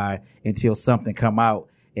die by until something come out.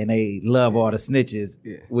 And they love all the snitches,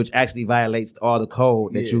 which actually violates all the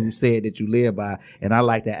code that you said that you live by. And I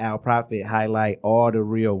like that Al Prophet highlight all the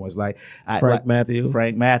real ones, like Frank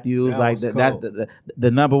Matthews, like that's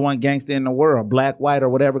the number one gangster in the world, black, white, or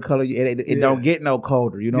whatever color. It don't get no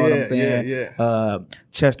colder. You know what I'm saying?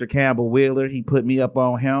 Chester Campbell Wheeler, he put me up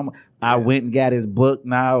on him. I went and got his book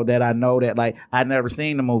now that I know that, like, I never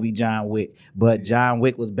seen the movie John Wick, but John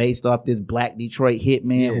Wick was based off this black Detroit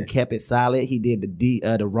hitman who kept it solid. He did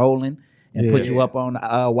the rolling and put you up on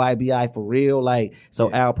YBI for real. Like,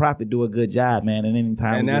 so Al Prophet do a good job, man. And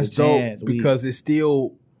anytime and we that's get a chance, dope because it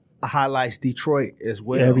still highlights Detroit as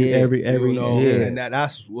well. Every you know, and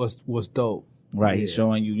that's what's dope. Right, he's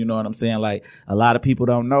showing you know what I'm saying? Like, a lot of people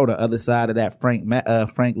don't know the other side of that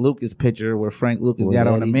Frank Lucas picture where Frank Lucas got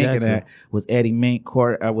on the mink, and that was Eddie Mink,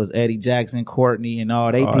 was Eddie Jackson, Courtney, and all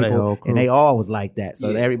they people, and they all was like that.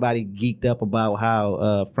 So everybody geeked up about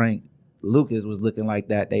how Frank Lucas was looking like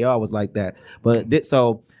that. They all was like that. But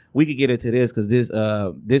so we could get into this because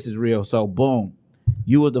this is real. So boom,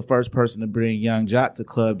 you was the first person to bring Young Jock to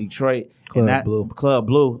Club Detroit. Club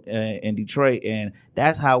Blue in Detroit, and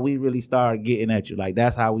that's how we really started getting at you. Like,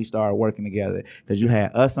 that's how we started working together, because you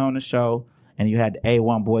had us on the show and you had the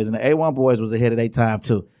A1 Boys, and the A1 Boys was ahead of their time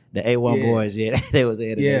too. The A1 Boys, they was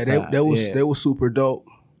ahead of their time. They was super dope.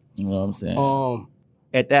 You know what I'm saying?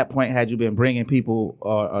 At that point, had you been bringing people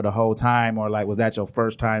or the whole time, or like was that your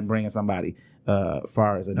first time bringing somebody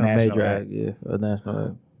far as a national act? A national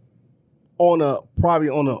act.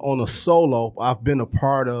 On a solo, I've been a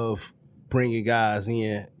part of bringing guys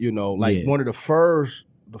in. You know, like one of the first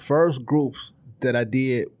groups that I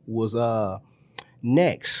did was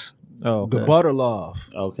Next. Oh, okay. The Butter Love.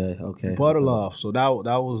 Okay. Butter Love. So that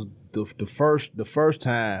was the first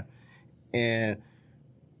time, and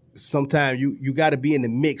sometimes you got to be in the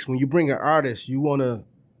mix when you bring an artist. You want to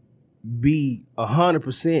be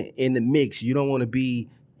 100% in the mix. You don't want to be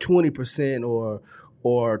 20%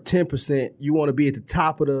 or 10%. You want to be at the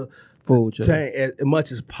top of the food chain as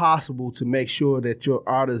much as possible to make sure that your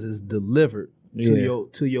artist is delivered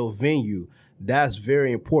to your venue. That's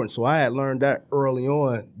very important. So I had learned that early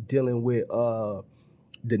on dealing with the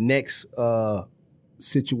Next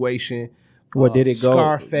situation. What did it go?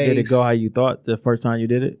 Scarface. Did it go how you thought the first time you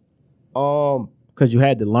did it? Because you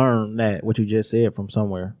had to learn what you just said from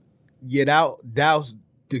somewhere. Yeah, that was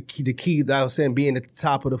the key that I was saying, being at the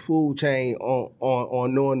top of the food chain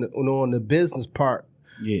on knowing the business part.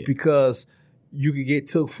 Yeah. Because you could get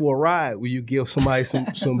took for a ride where you give somebody some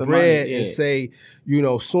bread and say, you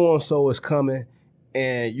know, so and so is coming,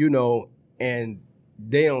 and you know, and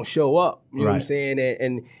they don't show up. You know what I'm saying?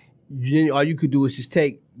 And all you could do is just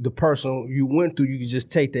take the person you went through. You could just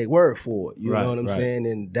take their word for it. You know what I'm saying?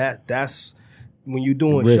 And that's when you're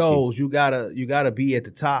doing shows, you gotta be at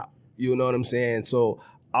the top. You know what I'm saying? So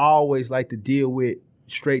I always like to deal with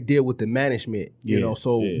the management. You know,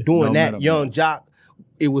 so doing that, Young Jock,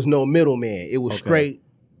 it was no middleman. It was straight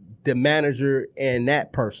the manager and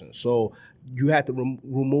that person. So you have to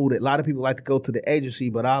remove it. A lot of people like to go to the agency,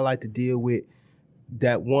 but I like to deal with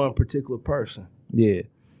that one particular person. Yeah.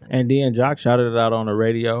 And then Jock shouted it out on the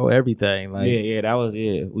radio, everything. Like that was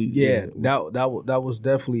that was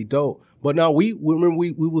definitely dope. But now we remember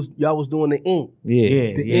y'all was doing the ink.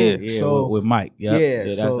 Yeah. So with Mike.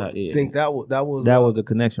 Yep. So I think that was the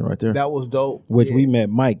connection right there. That was dope. Which we met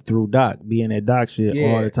Mike through Doc, being at Doc shit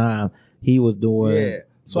all the time. He was doing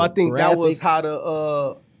So I think that was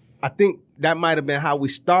how I think that might have been how we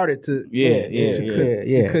started to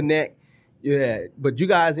connect. Yeah, but you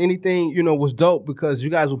guys, anything, you know, was dope because you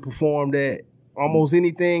guys would perform at almost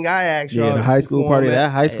anything I asked y'all. Yeah, the high school party.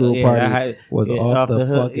 That high school party was off the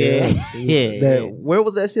fucking. Where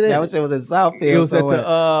was that shit at? That shit was in Southfield. It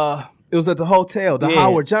was at the hotel, the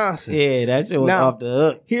Howard Johnson. Yeah, that shit was off the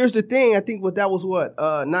hook. Here's the thing. I think that was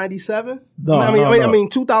 97? No, I mean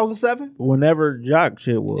 2007? Whenever Jock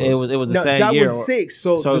shit was. It was the same Jock year. was 6,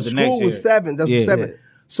 so the school was 7. That's 7.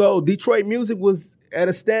 So Detroit music was at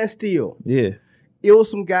a standstill. Yeah. It was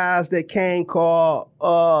some guys that came called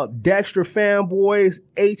Dexter Fanboys,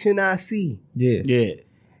 HNIC. Yeah.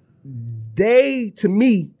 They, to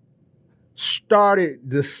me, started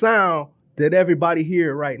the sound that everybody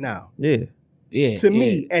hear right now. Yeah. To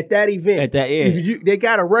me, at that event. They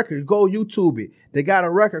got a record. Go YouTube it. They got a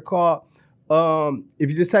record called, if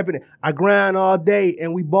you just type in it, I grind all day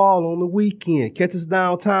and we ball on the weekend. Catch us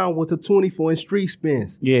downtown with the 24 and street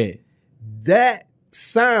spins. Yeah. That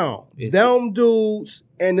sound, them dudes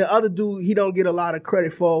and the other dude, he don't get a lot of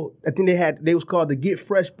credit for. I think they was called the Get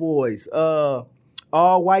Fresh Boys, all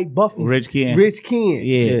white Buffies. Rich Ken.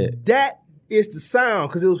 Yeah. That is the sound,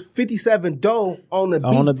 because it was 57 Doe on the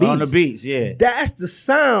beats. On the beats, yeah. That's the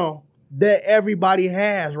sound that everybody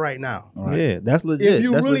has right now. Right. Yeah, that's legit. If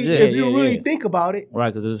you really think about it. Right,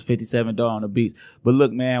 because it was 57 Doe on the beats. But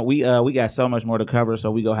look, man, we got so much more to cover,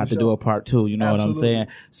 so we gonna have to do a part 2, you know what I'm saying?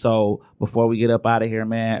 So before we get up out of here,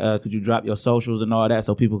 man, could you drop your socials and all that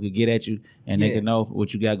so people could get at you and they can know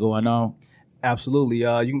what you got going on? Absolutely.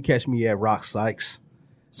 You can catch me at Rock Sykes.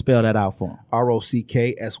 Spell that out for them.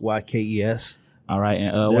 ROCKSYKES. All right,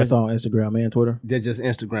 and that's on Instagram and Twitter. They're just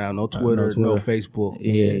Instagram, no Twitter, no Facebook.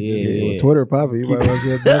 Yeah. Twitter probably. You might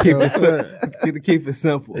keep it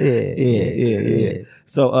simple. Yeah.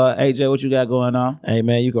 So, AJ, what you got going on? Hey,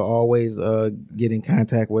 man, you can always get in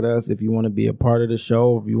contact with us if you want to be a part of the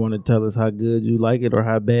show. If you want to tell us how good you like it or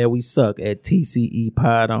how bad we suck, at TCE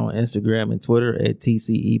Pod on Instagram and Twitter, at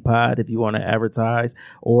TCE Pod if you want to advertise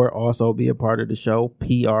or also be a part of the show,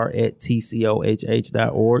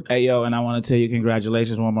 PR@tcohh.org. Hey, yo, and I want to tell you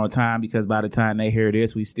congratulations one more time, because by the time they hear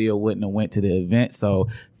this, we still wouldn't have went to the event. So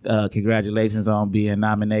congratulations on being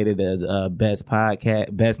nominated as best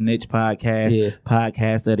niche podcast,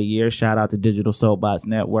 podcast of the year. Shout out to Digital Soapbox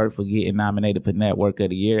Network for getting nominated for Network of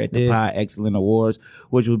the Year at the Pod Excellent Awards,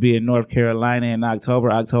 which will be in North Carolina in October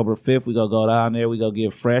 5th. We gonna go down there. We gonna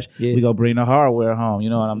get fresh. We gonna bring the hardware home. You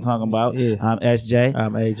know what I'm talking about? I'm SJ.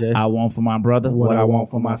 I'm AJ. I want for my brother what I want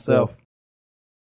for myself.